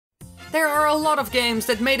There are a lot of games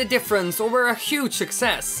that made a difference or were a huge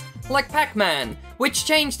success, like Pac-Man, which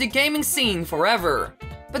changed the gaming scene forever.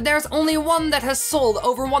 But there's only one that has sold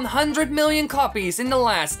over 100 million copies in the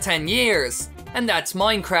last 10 years, and that's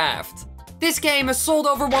Minecraft. This game has sold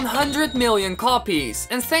over 100 million copies,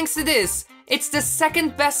 and thanks to this, it's the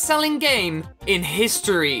second best-selling game in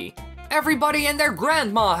history. Everybody and their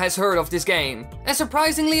grandma has heard of this game, and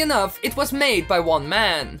surprisingly enough, it was made by one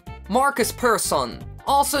man, Markus Persson,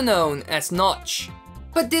 also known as Notch.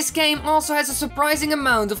 But this game also has a surprising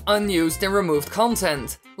amount of unused and removed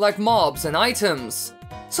content, like mobs and items.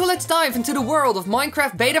 So let's dive into the world of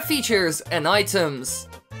Minecraft beta features and items.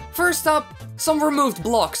 First up, some removed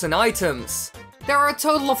blocks and items. There are a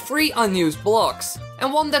total of 3 unused blocks,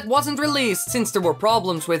 and one that wasn't released since there were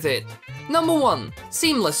problems with it. Number 1,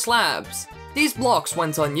 seamless slabs. These blocks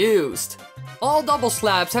went unused. All double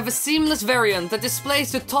slabs have a seamless variant that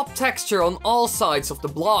displays the top texture on all sides of the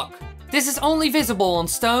block. This is only visible on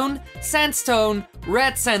stone, sandstone,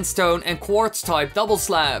 red sandstone and quartz type double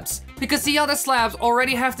slabs, because the other slabs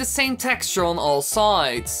already have the same texture on all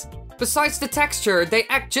sides. Besides the texture, they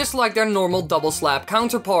act just like their normal double slab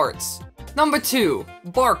counterparts. Number 2,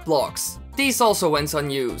 bark blocks. These also went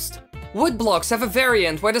unused. Wood blocks have a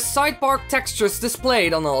variant where the side bark texture is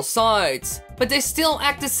displayed on all sides, but they still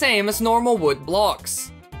act the same as normal wood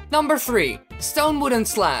blocks. Number 3, stone wooden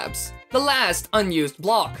slabs. The last unused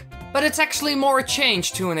block, but it's actually more a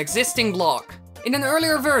change to an existing block. In an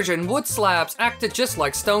earlier version, wood slabs acted just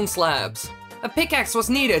like stone slabs. A pickaxe was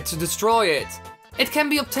needed to destroy it. It can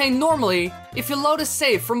be obtained normally if you load a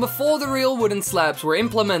save from before the real wooden slabs were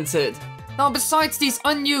implemented. Now, besides these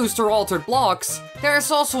unused or altered blocks, there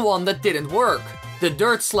is also one that didn't work, the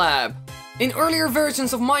dirt slab. In earlier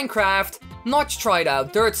versions of Minecraft, Notch tried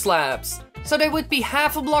out dirt slabs, so they would be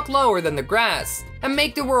half a block lower than the grass, and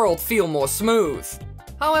make the world feel more smooth.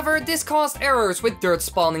 However, this caused errors with dirt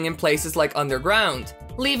spawning in places like underground,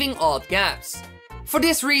 leaving odd gaps. For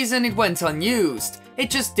this reason it went unused, it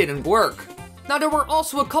just didn't work. Now, there were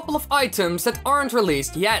also a couple of items that aren't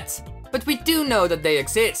released yet, but we do know that they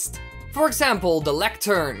exist. For example, the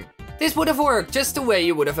lectern. This would have worked just the way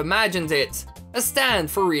you would have imagined it, a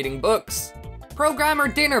stand for reading books. Programmer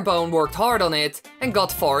Dinnerbone worked hard on it and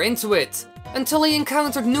got far into it, until he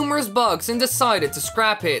encountered numerous bugs and decided to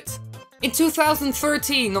scrap it. In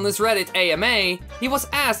 2013 on his Reddit AMA, he was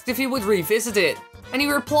asked if he would revisit it, and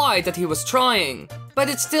he replied that he was trying, but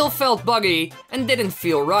it still felt buggy and didn't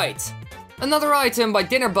feel right. Another item by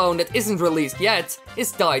Dinnerbone that isn't released yet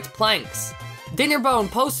is dyed planks. Dinnerbone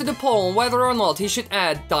posted a poll on whether or not he should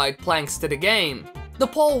add dyed planks to the game. The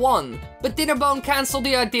poll won, but Dinnerbone cancelled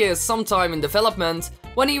the idea sometime in development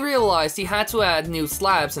when he realized he had to add new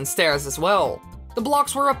slabs and stairs as well. The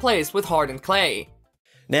blocks were replaced with hardened clay.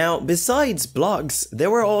 Now, besides blocks, there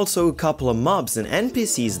were also a couple of mobs and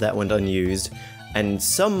NPCs that went unused, and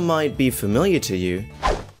some might be familiar to you.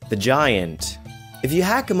 The Giant. If you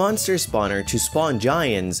hack a monster spawner to spawn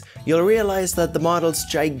giants, you'll realize that the model's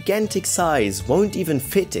gigantic size won't even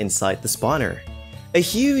fit inside the spawner. A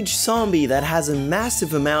huge zombie that has a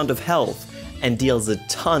massive amount of health and deals a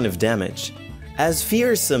ton of damage. As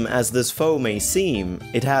fearsome as this foe may seem,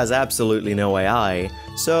 it has absolutely no AI,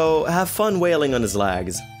 so have fun wailing on his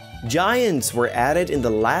legs. Giants were added in the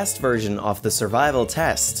last version of the survival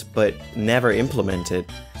test, but never implemented.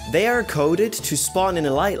 They are coded to spawn in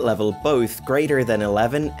a light level both greater than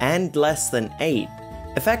 11 and less than 8,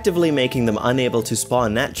 effectively making them unable to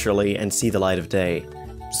spawn naturally and see the light of day.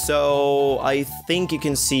 So I think you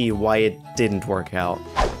can see why it didn't work out.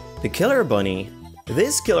 The Killer Bunny.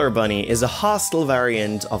 This Killer Bunny is a hostile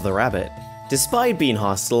variant of the rabbit. Despite being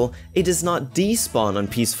hostile, it does not despawn on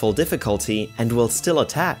peaceful difficulty and will still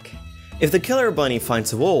attack. If the Killer Bunny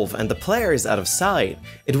finds a wolf and the player is out of sight,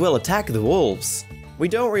 it will attack the wolves. We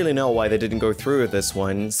don't really know why they didn't go through with this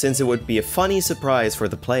one, since it would be a funny surprise for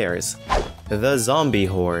the players. The Zombie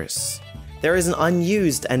Horse. There is an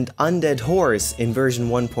unused and undead horse in version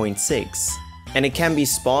 1.6, and it can be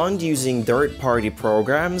spawned using third-party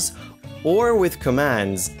programs or with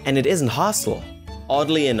commands, and it isn't hostile.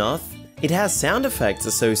 Oddly enough, it has sound effects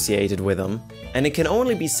associated with them, and it can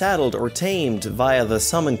only be saddled or tamed via the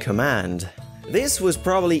summon command. This was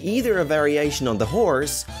probably either a variation on the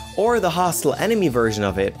horse or the hostile enemy version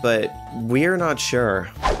of it, but we're not sure.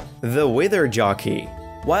 The Wither Jockey.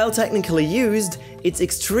 While technically used, it's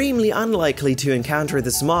extremely unlikely to encounter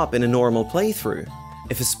this mob in a normal playthrough.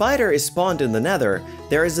 If a spider is spawned in the Nether,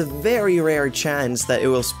 there is a very rare chance that it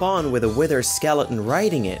will spawn with a wither skeleton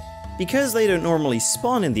riding it. Because they don't normally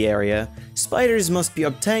spawn in the area, spiders must be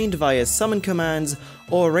obtained via summon commands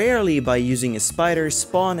or rarely by using a spider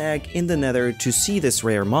spawn egg in the nether to see this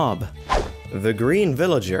rare mob. The Green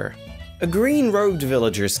Villager. A green robed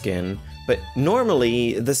villager skin, but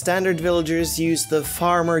normally the standard villagers use the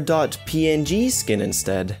farmer.png skin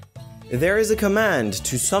instead. There is a command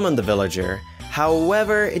to summon the villager,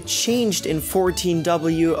 however it changed in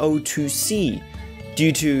 14W02C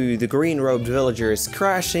due to the green robed villagers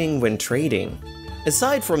crashing when trading.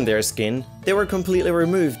 Aside from their skin, they were completely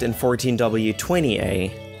removed in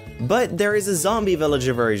 14W20A. But there is a zombie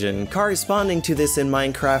villager version corresponding to this in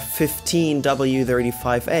Minecraft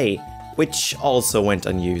 15W35A, which also went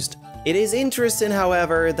unused. It is interesting,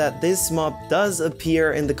 however, that this mob does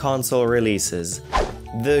appear in the console releases.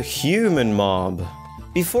 The Human Mob.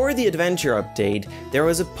 Before the adventure update, there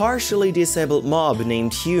was a partially disabled mob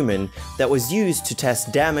named Human that was used to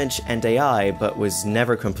test damage and AI but was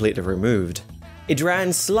never completely removed. It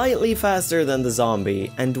ran slightly faster than the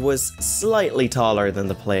zombie and was slightly taller than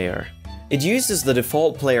the player. It uses the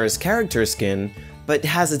default player's character skin, but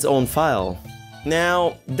has its own file.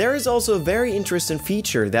 Now, there is also a very interesting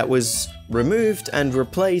feature that was removed and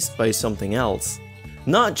replaced by something else.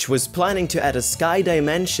 Notch was planning to add a sky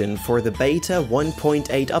dimension for the beta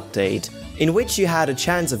 1.8 update, in which you had a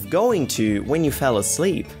chance of going to when you fell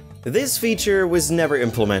asleep. This feature was never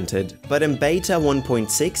implemented, but in beta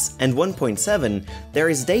 1.6 and 1.7 there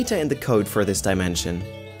is data in the code for this dimension.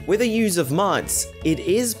 With the use of mods, it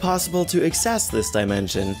is possible to access this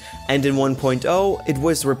dimension, and in 1.0 it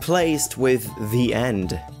was replaced with The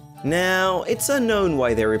End. Now, it's unknown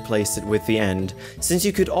why they replaced it with The End, since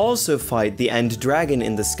you could also fight the End Dragon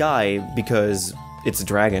in the sky, because it's a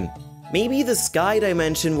dragon. Maybe the sky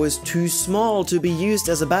dimension was too small to be used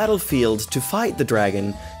as a battlefield to fight the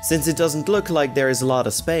dragon, since it doesn't look like there is a lot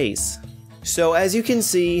of space. So as you can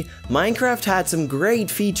see, Minecraft had some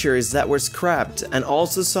great features that were scrapped and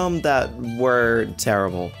also some that were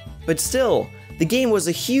terrible. But still, the game was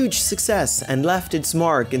a huge success and left its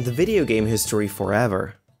mark in the video game history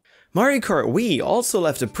forever. Mario Kart Wii also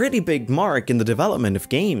left a pretty big mark in the development of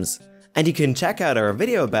games, and you can check out our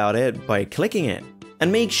video about it by clicking it. And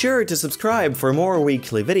make sure to subscribe for more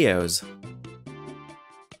weekly videos.